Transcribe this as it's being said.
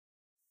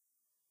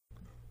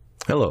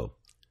Hello,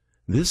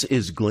 this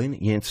is Glenn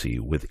Yancey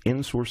with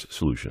InSource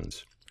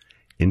Solutions.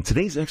 In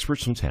today's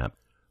Experts on Tap,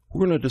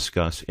 we're going to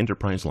discuss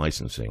enterprise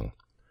licensing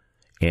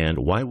and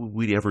why would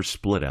we ever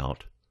split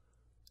out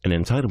an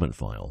entitlement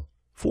file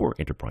for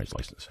enterprise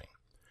licensing.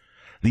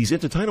 These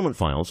entitlement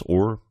files,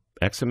 or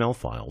XML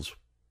files,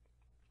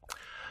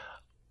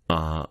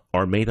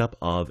 are made up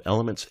of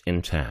elements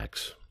and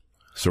tags.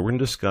 So we're going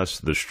to discuss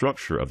the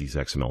structure of these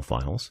XML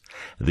files,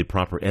 the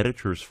proper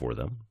editors for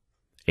them,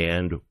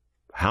 and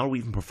how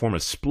we can perform a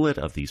split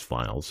of these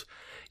files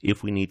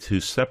if we need to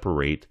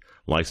separate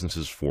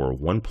licenses for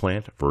one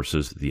plant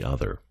versus the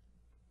other.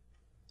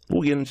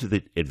 We'll get into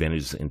the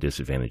advantages and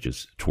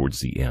disadvantages towards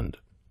the end.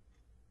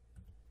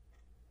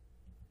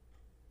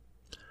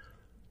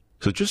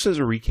 So just as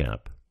a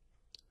recap,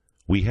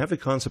 we have a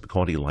concept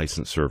called a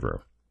license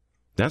server.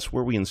 That's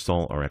where we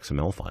install our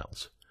XML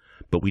files,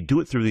 but we do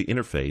it through the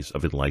interface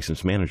of a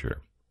license manager.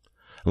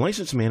 A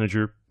license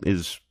manager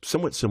is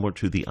somewhat similar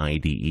to the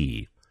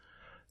IDE.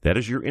 That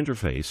is your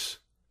interface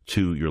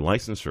to your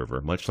license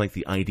server, much like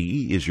the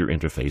IDE is your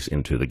interface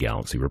into the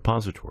Yancey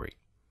repository.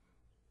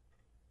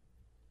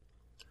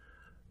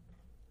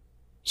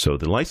 So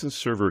the license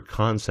server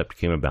concept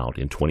came about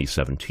in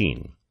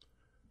 2017.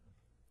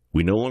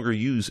 We no longer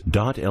use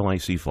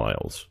 .lic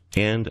files,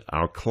 and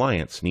our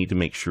clients need to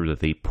make sure that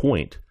they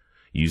point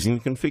using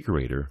the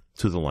configurator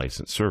to the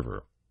license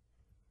server.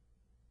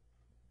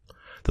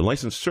 The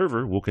license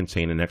server will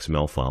contain an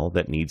XML file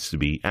that needs to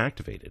be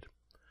activated.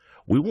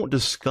 We won't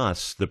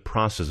discuss the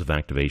process of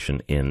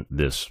activation in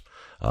this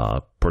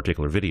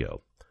particular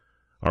video.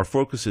 Our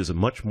focus is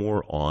much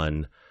more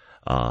on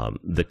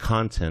the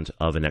content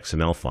of an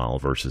XML file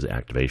versus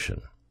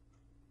activation.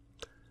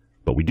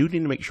 But we do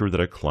need to make sure that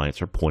our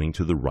clients are pointing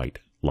to the right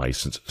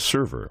license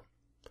server.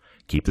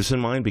 Keep this in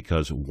mind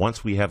because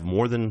once we have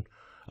more than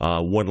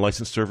one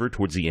license server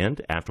towards the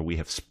end, after we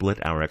have split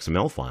our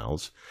XML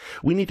files,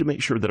 we need to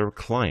make sure that our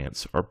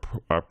clients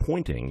are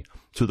pointing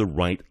to the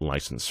right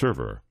license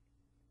server.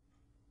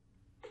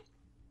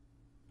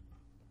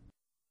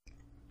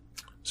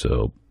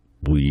 So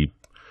we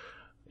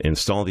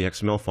install the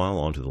XML file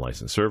onto the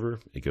license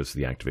server. It goes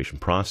through the activation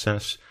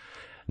process.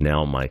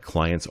 Now my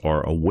clients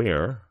are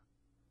aware,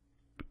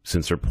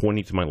 since they're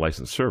pointing to my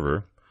license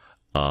server,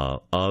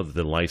 of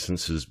the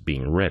licenses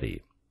being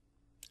ready.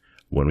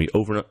 When we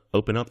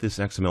open up this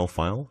XML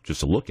file,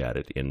 just to look at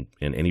it in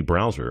any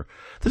browser,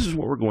 this is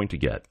what we're going to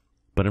get.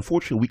 But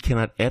unfortunately, we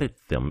cannot edit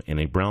them in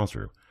a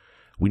browser.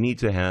 We need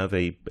to have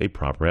a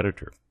proper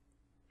editor.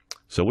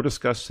 So we'll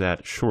discuss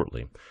that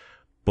shortly.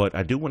 But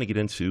I do want to get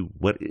into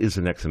what is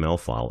an XML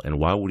file and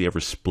why would we ever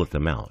split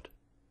them out.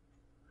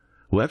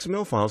 Well,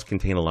 XML files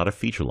contain a lot of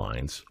feature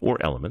lines or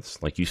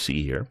elements, like you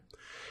see here.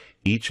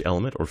 Each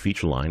element or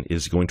feature line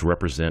is going to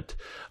represent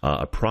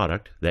a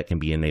product that can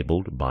be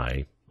enabled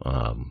by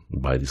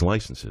these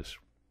licenses.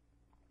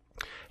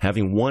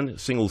 Having one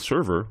single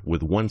server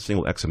with one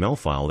single XML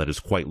file that is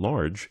quite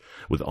large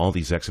with all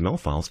these XML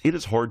files, it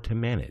is hard to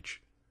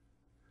manage.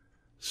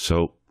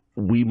 So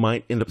we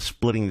might end up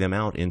splitting them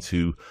out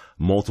into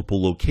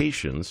multiple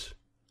locations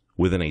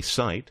within a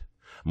site,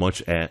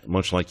 much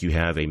like you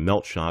have a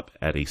melt shop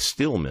at a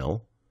steel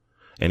mill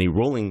and a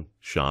rolling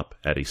shop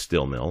at a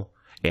steel mill,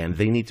 and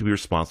they need to be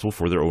responsible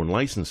for their own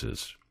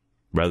licenses,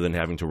 rather than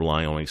having to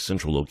rely on a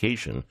central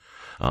location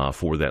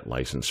for that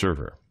license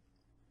server.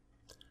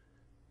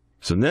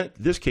 So in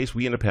this case,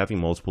 we end up having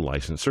multiple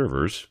license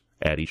servers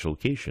at each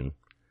location,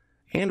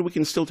 and we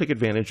can still take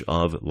advantage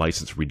of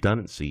license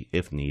redundancy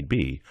if need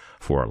be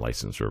for our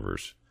license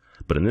servers.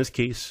 But in this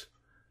case,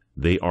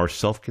 they are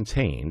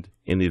self-contained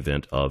in the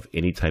event of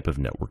any type of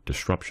network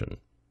disruption.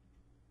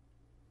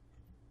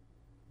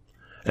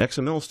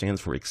 XML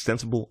stands for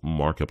Extensible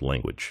Markup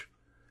Language.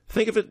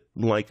 Think of it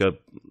like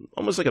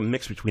almost like a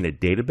mix between a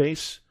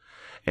database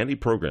and a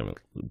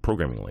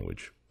programming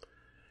language.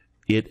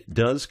 It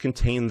does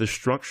contain the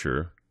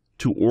structure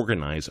to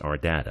organize our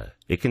data.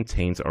 It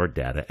contains our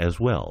data as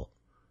well.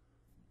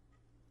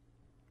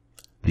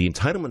 The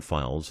entitlement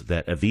files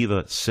that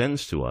AVEVA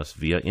sends to us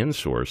via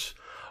InSource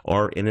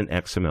are in an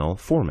XML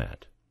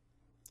format.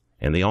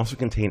 And they also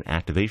contain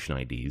activation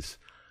IDs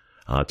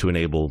to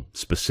enable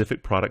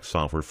specific product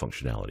software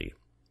functionality.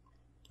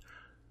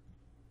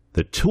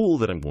 The tool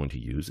that I'm going to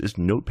use is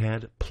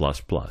Notepad++.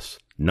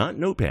 Not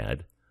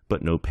Notepad,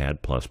 but Notepad++.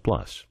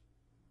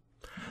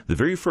 The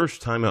very first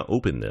time I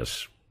open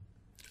this,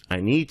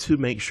 I need to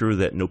make sure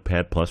that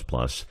Notepad++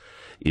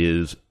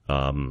 is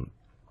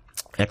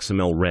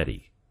XML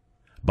ready.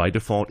 By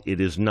default,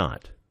 it is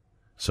not.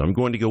 So I'm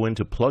going to go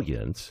into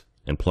Plugins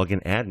and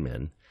Plugin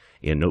Admin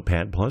in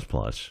Notepad++.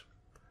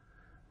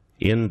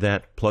 In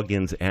that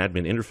Plugins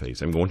Admin interface,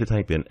 I'm going to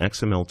type in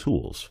XML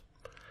Tools.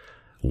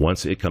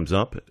 Once it comes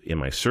up in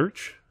my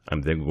search,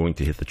 I'm then going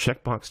to hit the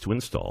checkbox to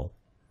install.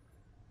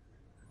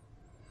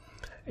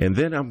 And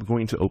then I'm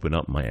going to open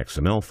up my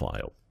XML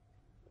file.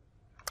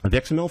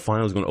 The XML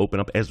file is going to open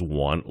up as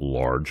one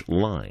large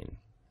line.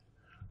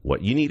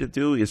 What you need to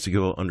do is to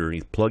go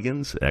underneath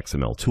Plugins,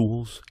 XML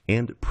Tools,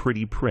 and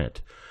Pretty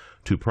Print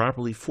to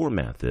properly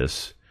format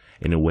this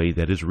in a way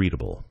that is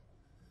readable.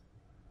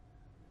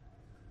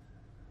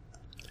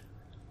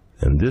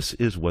 And this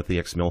is what the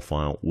XML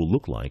file will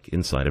look like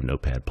inside of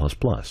Notepad++.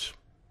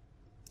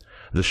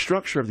 The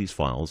structure of these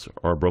files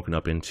are broken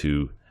up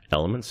into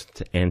elements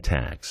and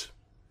tags.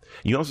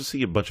 You also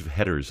see a bunch of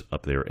headers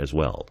up there as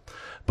well,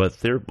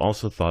 but they're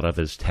also thought of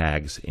as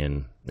tags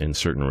in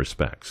certain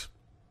respects.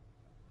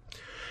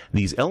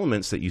 These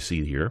elements that you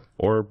see here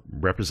are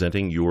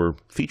representing your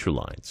feature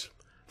lines.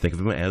 Think of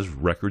them as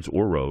records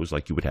or rows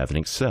like you would have in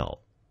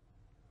Excel.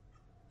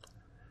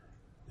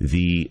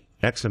 The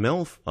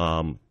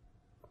XML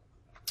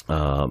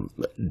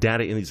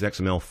data in these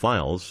XML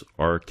files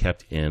are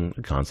kept in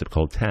a concept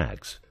called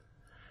tags.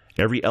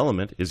 Every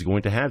element is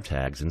going to have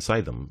tags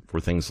inside them for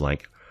things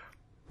like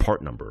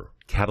part number,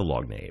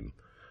 catalog name,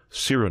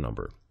 serial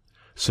number.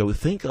 So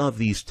think of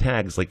these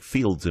tags like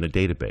fields in a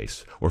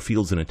database, or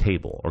fields in a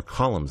table, or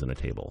columns in a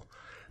table.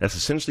 That's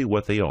essentially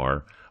what they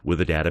are, with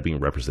the data being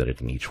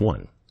represented in each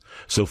one.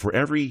 So for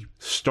every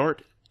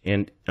start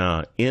and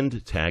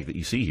end tag that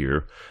you see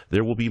here,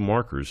 there will be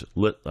markers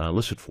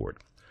listed for it.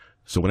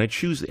 So when I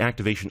choose the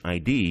activation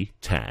ID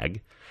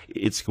tag,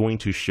 it's going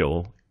to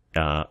show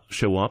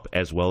up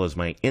as well as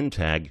my end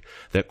tag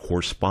that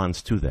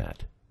corresponds to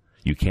that.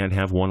 You can't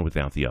have one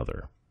without the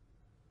other.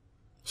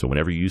 So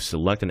whenever you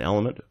select an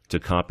element to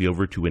copy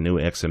over to a new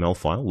XML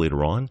file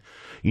later on,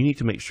 you need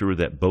to make sure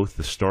that both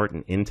the start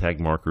and end tag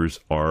markers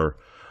are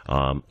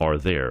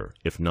there.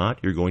 If not,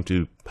 you're going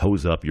to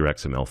hose up your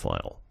XML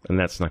file, and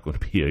that's not going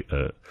to be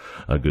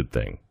a good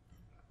thing.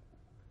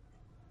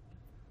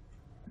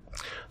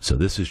 So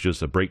this is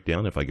just a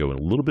breakdown. If I go a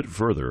little bit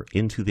further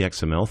into the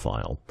XML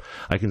file,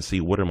 I can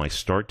see what are my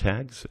start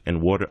tags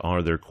and what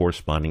are their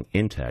corresponding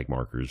end tag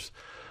markers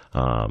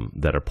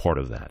that are part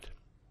of that.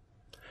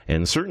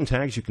 And certain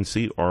tags you can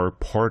see are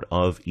part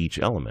of each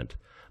element,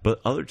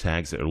 but other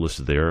tags that are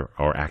listed there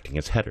are acting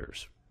as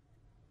headers.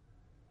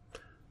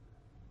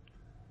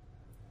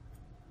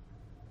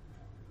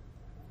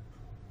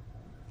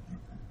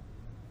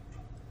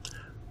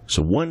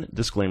 So one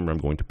disclaimer I'm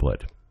going to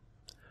put.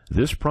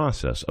 This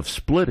process of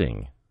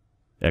splitting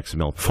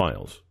XML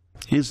files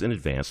is an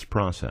advanced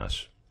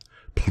process.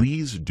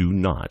 Please do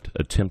not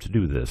attempt to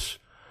do this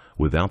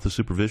without the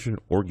supervision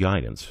or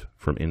guidance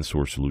from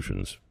InSource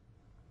solutions.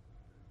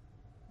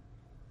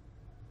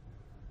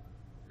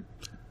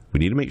 We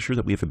need to make sure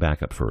that we have a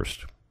backup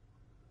first.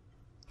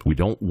 We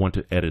don't want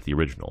to edit the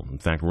original. In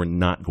fact, we're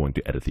not going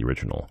to edit the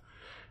original.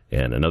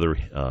 And another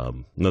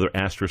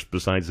asterisk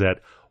besides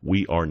that,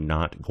 we are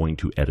not going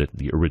to edit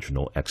the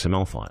original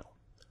XML file.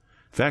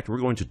 In fact, we're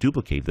going to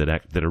duplicate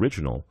that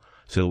original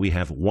so that we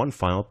have one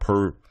file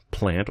per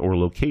plant or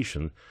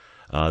location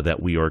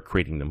that we are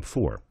creating them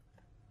for.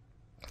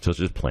 So it's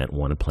just plant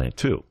 1 and plant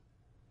 2.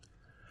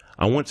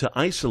 I want to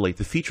isolate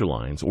the feature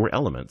lines or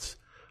elements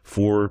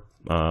for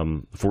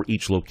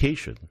each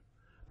location,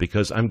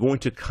 because I'm going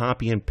to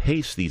copy and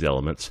paste these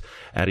elements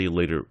at a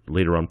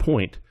later on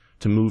point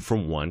to move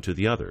from one to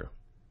the other.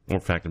 Or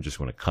in fact, I'm just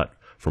going to cut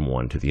from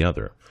one to the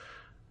other.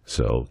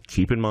 So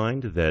keep in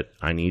mind that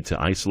I need to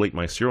isolate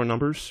my serial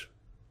numbers,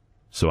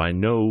 so I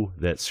know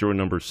that serial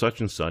number such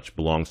and such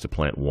belongs to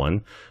plant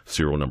 1,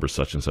 serial number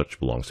such and such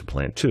belongs to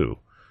plant 2.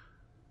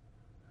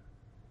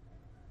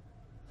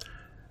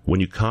 When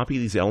you copy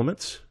these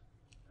elements,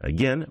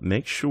 again,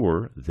 make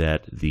sure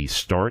that the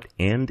start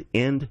and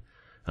end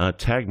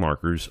tag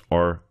markers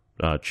are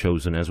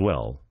chosen as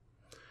well.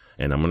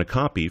 And I'm going to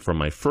copy from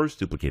my first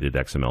duplicated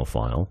XML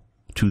file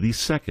to the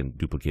second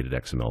duplicated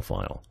XML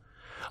file.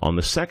 On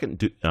the second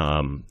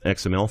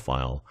XML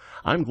file,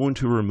 I'm going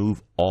to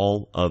remove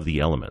all of the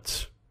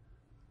elements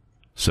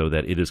so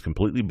that it is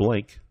completely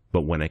blank,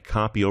 but when I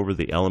copy over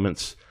the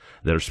elements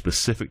that are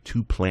specific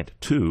to plant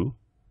 2,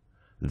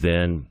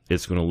 then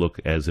it's going to look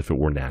as if it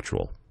were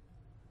natural.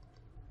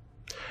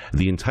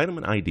 The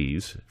entitlement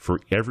IDs for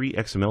every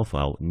XML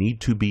file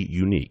need to be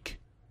unique.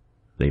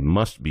 They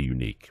must be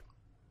unique.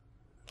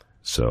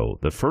 So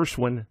the first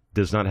one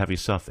does not have a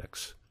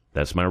suffix.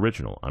 That's my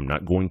original. I'm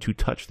not going to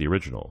touch the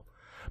original.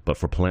 But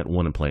for plant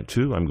 1 and plant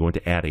 2, I'm going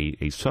to add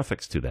a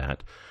suffix to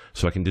that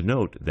so I can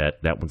denote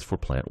that that one's for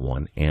plant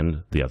 1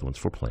 and the other one's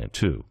for plant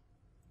 2.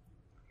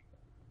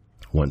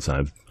 Once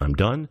I'm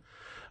done,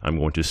 I'm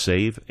going to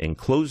save and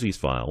close these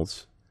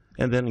files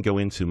and then go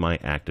into my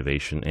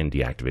activation and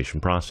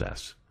deactivation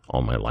process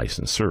on my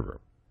license server.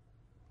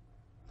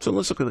 So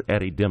let's look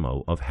at a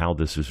demo of how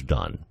this is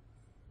done.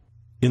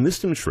 In this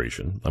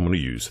demonstration, I'm going to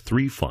use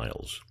 3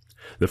 files.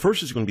 The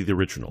first is going to be the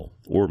original,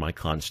 or my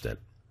constant.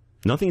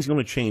 Nothing's going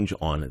to change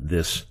on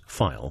this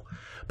file,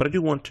 but I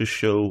do want to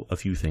show a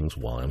few things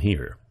while I'm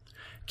here.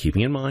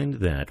 Keeping in mind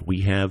that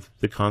we have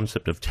the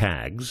concept of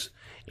tags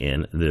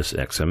in this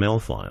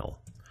XML file.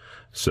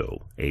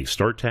 So a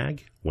start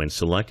tag, when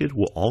selected,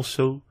 will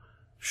also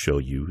show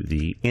you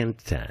the end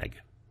tag.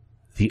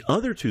 The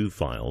other 2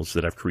 files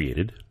that I've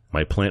created,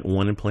 my plant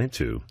 1 and plant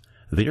 2,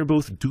 they are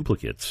both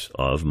duplicates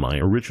of my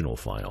original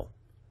file.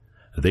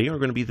 They are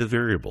going to be the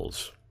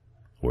variables,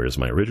 whereas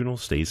my original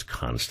stays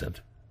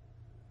constant.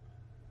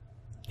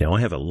 Now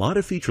I have a lot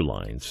of feature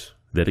lines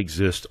that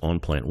exist on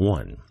plant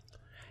 1.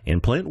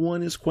 And plant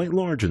 1 is quite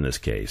large in this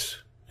case,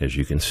 as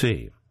you can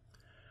see.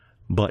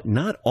 But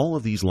not all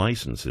of these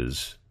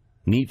licenses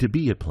need to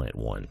be at plant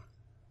 1.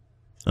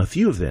 A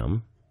few of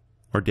them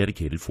are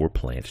dedicated for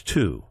plant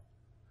 2.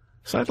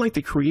 So I'd like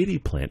to create a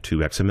plant 2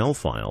 XML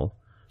file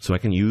so I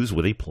can use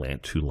with a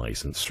plant 2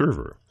 license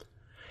server.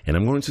 And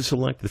I'm going to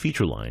select the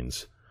feature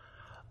lines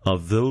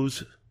of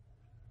those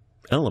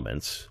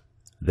elements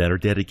that are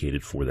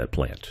dedicated for that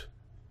plant.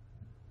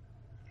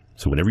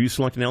 So whenever you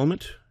select an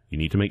element, you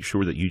need to make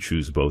sure that you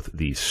choose both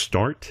the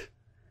start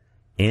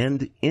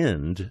and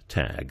end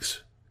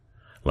tags,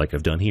 like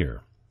I've done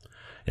here.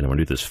 And I'm going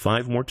to do this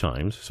 5 more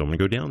times, so I'm going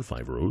to go down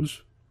 5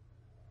 rows.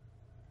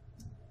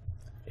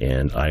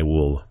 And I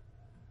will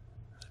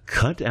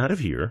cut out of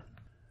here,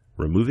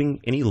 removing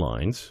any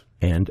lines,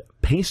 and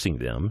pasting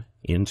them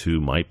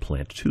into my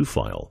plant 2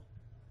 file,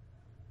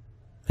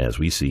 as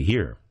we see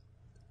here.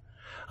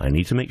 I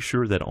need to make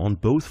sure that on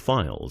both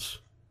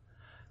files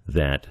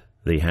that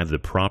they have the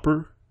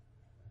proper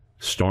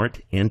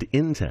start and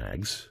end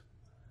tags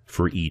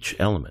for each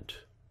element.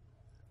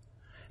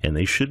 And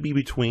they should be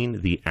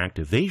between the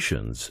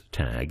activations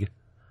tag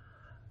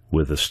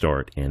with the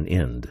start and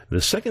end. The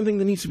second thing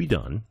that needs to be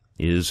done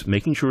is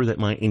making sure that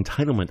my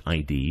entitlement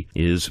ID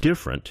is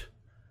different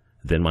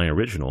than my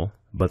original,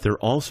 but they're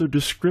also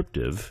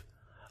descriptive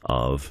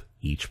of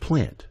each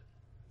plant.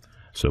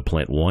 So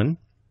plant 1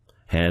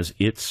 has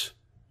its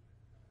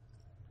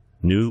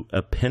new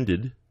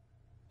appended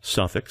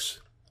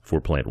suffix for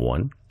plant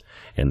 1,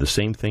 and the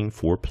same thing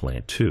for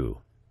plant 2,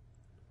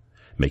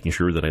 making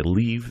sure that I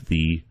leave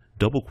the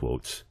double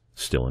quotes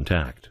still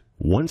intact.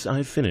 Once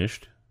I've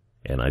finished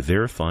and I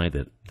verify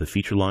that the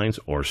feature lines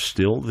are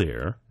still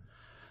there,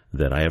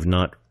 that I have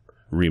not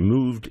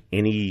removed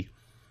any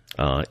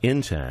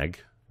end tag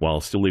while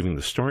still leaving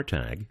the start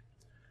tag,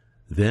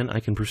 then I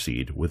can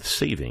proceed with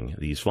saving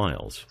these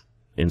files.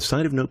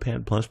 Inside of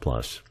Notepad++,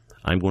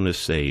 I'm going to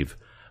save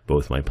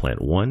both my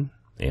plant 1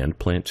 and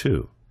plant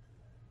 2.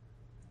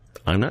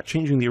 I'm not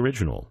changing the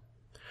original.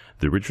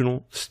 The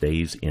original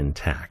stays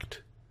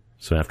intact.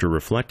 So after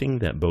reflecting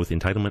that both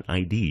entitlement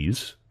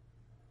IDs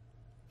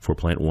for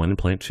plant 1 and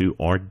plant 2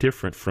 are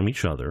different from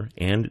each other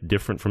and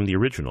different from the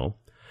original,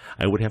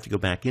 I would have to go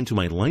back into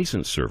my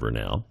license server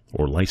now,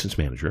 or license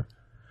manager.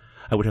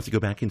 I would have to go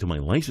back into my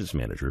license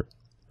manager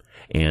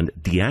and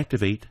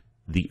deactivate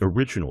the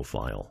original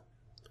file,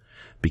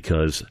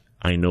 because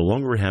I no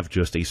longer have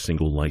just a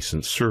single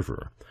license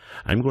server.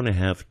 I'm going to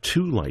have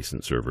 2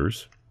 license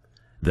servers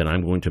that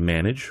I'm going to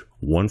manage,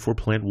 one for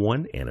plant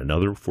 1 and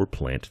another for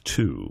plant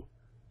 2.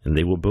 And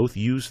they will both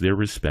use their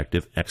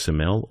respective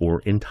XML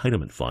or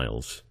entitlement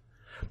files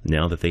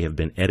now that they have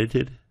been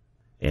edited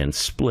and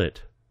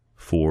split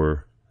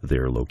for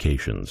their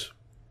locations.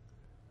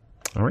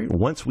 All right,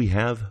 once we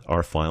have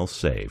our file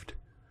saved,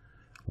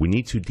 we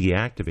need to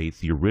deactivate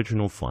the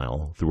original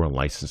file through our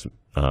license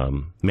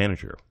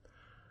manager.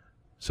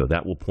 So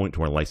that will point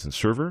to our license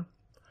server.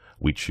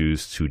 We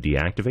choose to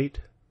deactivate,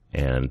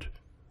 and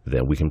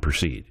then we can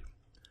proceed.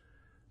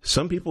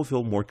 Some people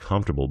feel more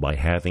comfortable by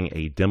having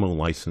a demo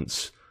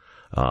license,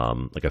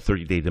 like a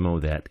 30-day demo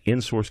that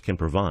InSource can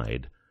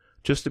provide,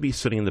 just to be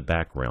sitting in the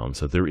background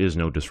so there is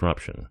no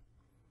disruption.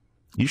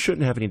 You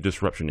shouldn't have any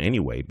disruption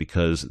anyway,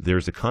 because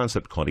there's a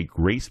concept called a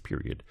grace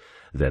period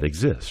that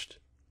exists.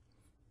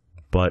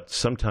 But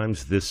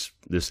sometimes this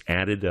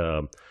added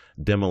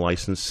demo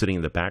license sitting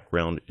in the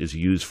background is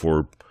used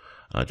for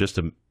just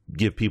to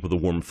give people the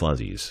warm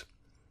fuzzies.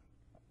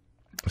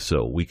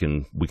 So we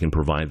can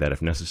provide that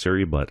if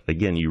necessary, but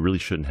again, you really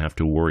shouldn't have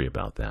to worry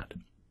about that.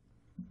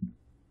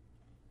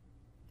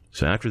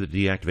 So after the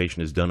deactivation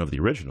is done of the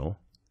original,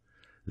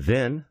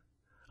 then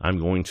I'm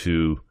going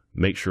to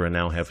make sure I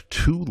now have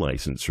 2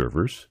 license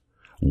servers,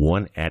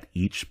 one at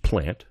each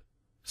plant,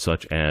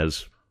 such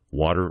as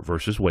water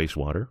versus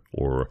wastewater,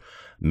 or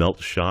melt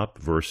shop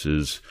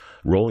versus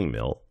rolling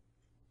mill.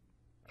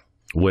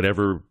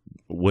 Whatever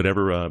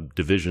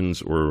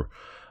divisions or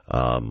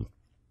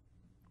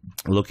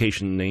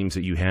location names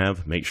that you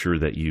have, make sure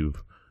that you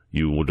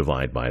will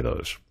divide by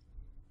those.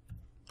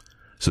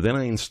 So then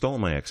I install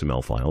my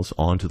XML files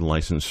onto the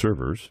license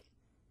servers,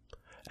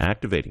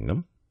 activating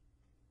them,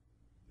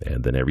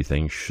 and then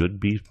everything should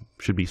be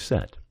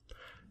set.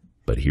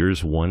 But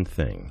here's one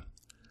thing.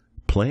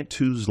 Plant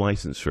 2's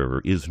license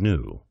server is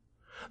new.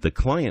 The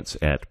clients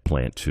at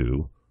Plant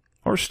 2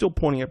 are still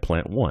pointing at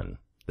Plant 1.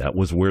 That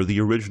was where the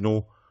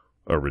originally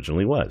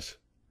was.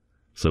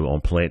 So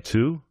on Plant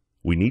 2,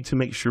 we need to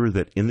make sure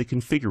that in the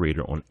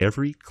configurator on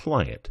every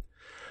client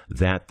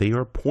that they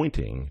are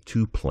pointing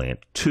to Plant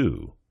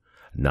 2,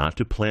 not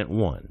to Plant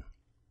 1.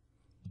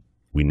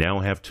 We now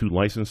have 2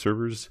 license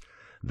servers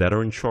that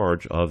are in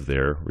charge of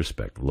their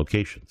respective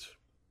locations.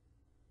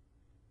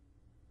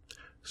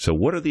 So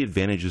what are the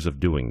advantages of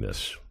doing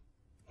this?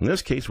 In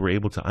this case, we're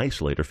able to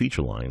isolate our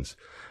feature lines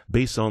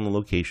based on the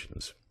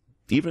locations.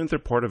 Even if they're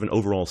part of an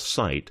overall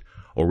site,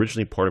 or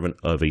originally part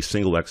of a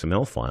single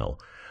XML file,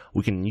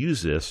 we can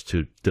use this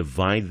to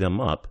divide them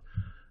up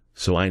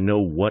So I know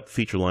what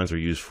feature lines are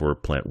used for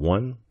plant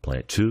 1,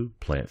 plant 2,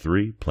 plant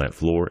 3, plant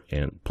 4,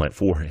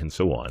 and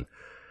so on.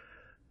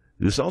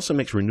 This also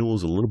makes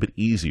renewals a little bit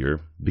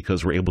easier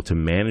because we're able to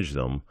manage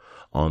them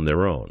on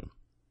their own.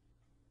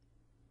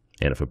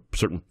 And if a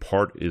certain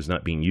part is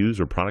not being used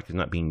or product is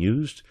not being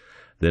used,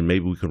 then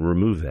maybe we can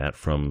remove that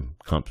from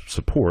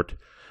support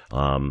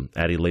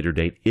at a later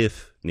date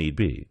if need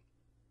be.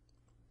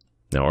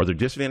 Now, are there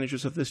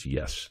disadvantages of this?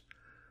 Yes.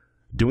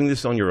 Doing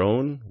this on your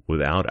own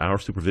without our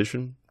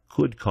supervision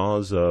could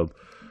cause your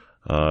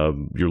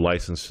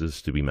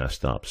licenses to be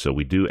messed up. So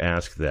we do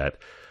ask that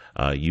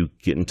you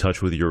get in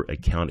touch with your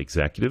account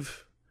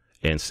executive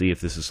and see if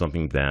this is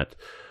something that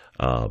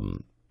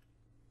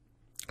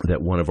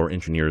that one of our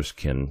engineers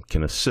can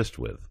assist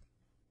with.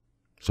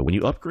 So when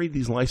you upgrade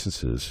these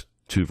licenses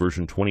to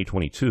version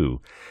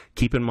 2022,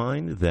 keep in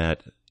mind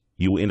that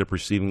you will end up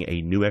receiving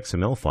a new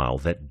XML file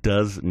that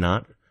does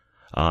not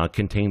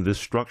contain this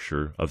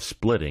structure of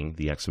splitting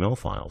the XML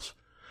files.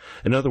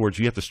 In other words,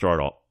 you have to start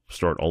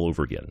all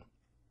over again.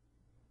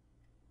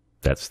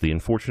 That's the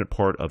unfortunate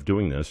part of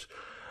doing this,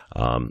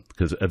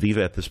 because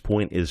AVEVA at this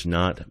point is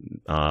not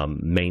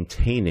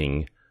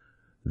maintaining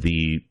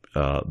the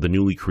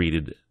newly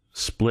created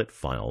split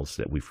files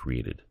that we've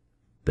created.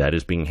 That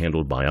is being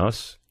handled by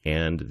us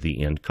and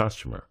the end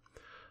customer.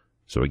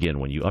 So again,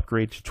 when you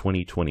upgrade to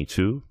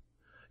 2022,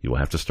 you will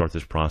have to start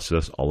this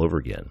process all over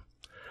again.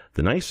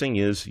 The nice thing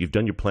is you've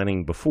done your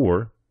planning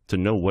before to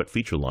know what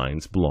feature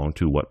lines belong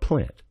to what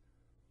plant.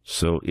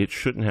 So it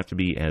shouldn't have to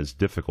be as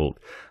difficult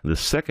the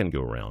second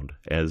go-around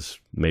as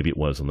maybe it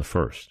was on the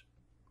first.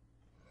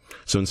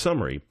 So in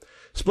summary,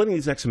 splitting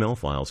these XML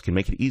files can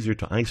make it easier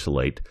to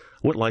isolate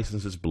what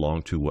licenses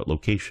belong to what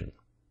location.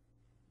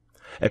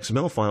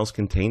 XML files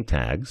contain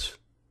tags,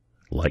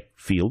 like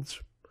fields,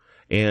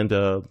 and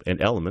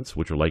elements,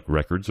 which are like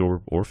records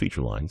or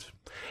feature lines.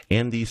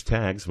 And these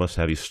tags must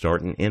have a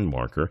start and end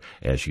marker,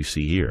 as you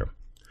see here.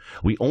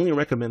 We only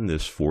recommend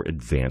this for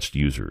advanced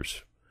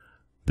users.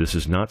 This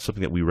is not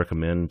something that we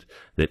recommend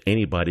that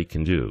anybody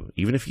can do.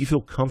 Even if you feel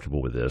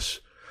comfortable with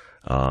this,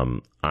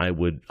 I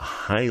would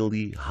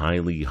highly,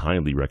 highly,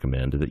 highly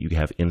recommend that you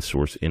have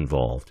InSource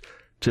involved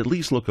to at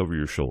least look over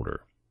your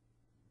shoulder.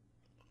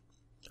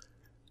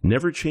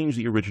 Never change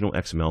the original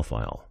XML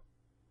file.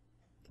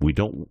 We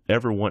don't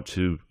ever want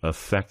to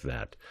affect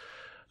that.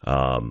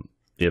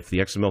 If the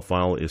XML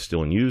file is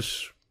still in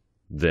use,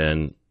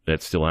 then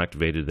that's still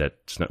activated.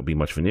 That's not going to be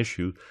much of an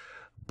issue.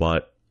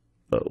 But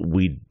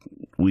we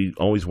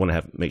always want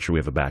to make sure we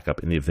have a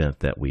backup in the event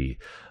that we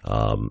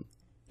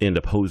end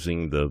up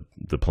hosting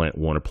the plant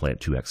 1 or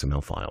plant 2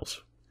 XML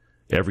files.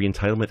 Every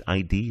entitlement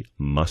ID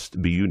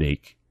must be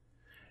unique,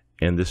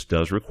 and this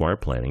does require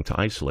planning to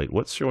isolate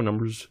what serial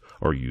numbers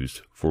are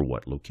used for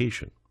what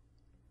location.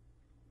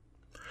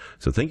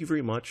 So thank you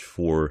very much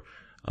for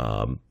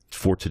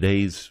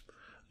today's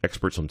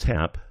Experts on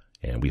Tap,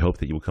 and we hope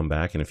that you will come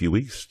back in a few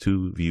weeks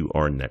to view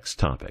our next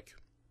topic.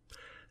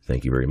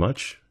 Thank you very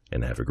much,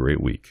 and have a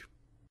great week.